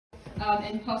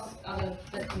and plus other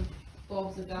bits and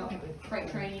bobs about crate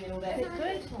training and all that.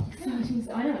 Good.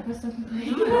 So I know, plus stuff.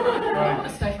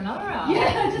 Let's go for another hour.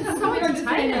 Yeah, just so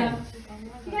entertaining.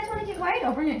 If you guys want to get weighed,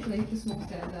 I'll bring actually the small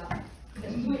stands out.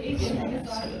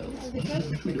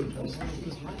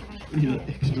 Yeah,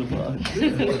 extra large.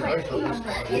 Yeah,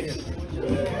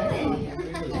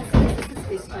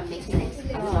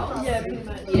 pretty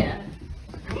much. Yeah.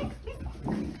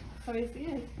 So he's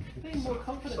being more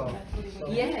confident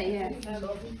actually. Yeah.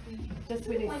 Just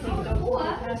when he's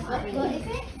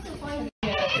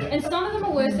And some of them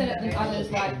are worse at it than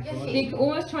others. Like they're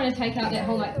almost trying to take out that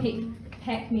whole like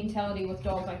pack mentality with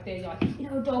dogs. Like they're like, you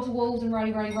know, dogs are wolves and rah,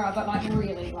 but like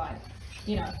really like,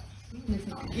 you know, it's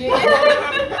not. Yeah.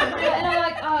 And I'm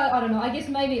like, I don't know. I guess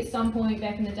maybe at some point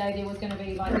back in the day there was going to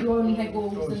be like you only had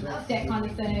wolves and that kind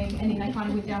of thing, and then they kind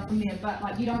of went down from there. But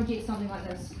like you don't get something like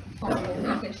this from a wolf.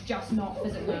 Like it's just not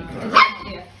physically. It's just not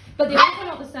there. But they're also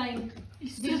not the same.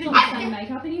 They're just not the same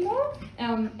makeup anymore.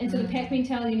 And so the pack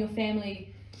mentality in your family,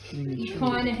 you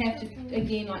kind of have to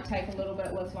again like take a little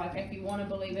bit with like if you want to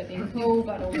believe it then cool,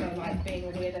 but also like being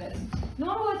aware that it's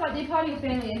not always like they're part of your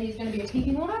family and there's going to be a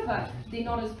pecking order, but they're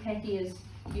not as packy as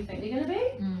you think they're going to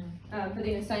be. But then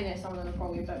in saying that, some of them are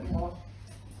probably a bit more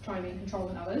trying to be in control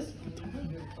than others.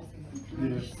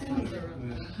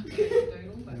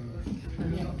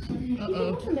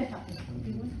 Come back up.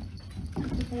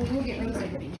 We'll get rid of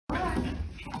it.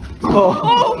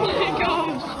 Oh my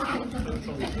gosh!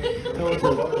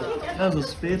 That was a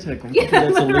spear tackle.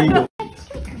 That's illegal.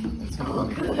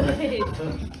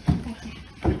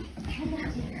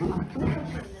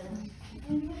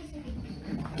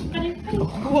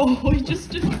 Whoa, he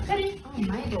just did. Oh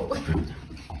my god.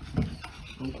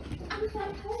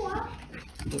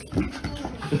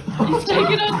 He's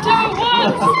taken on toe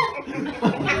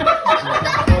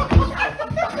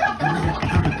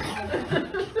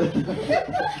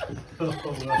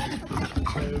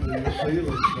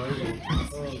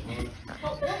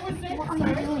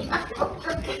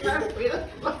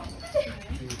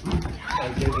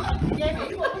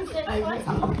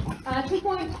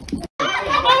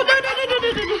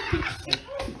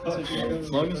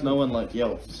As long as no one like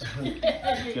yelps,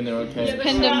 then they're okay.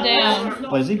 Pinned him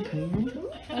down. Wait, is he peeing?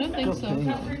 I don't think so.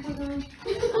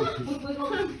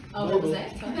 Oh, what was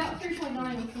that? About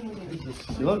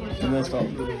 3.9 You look, and then stop.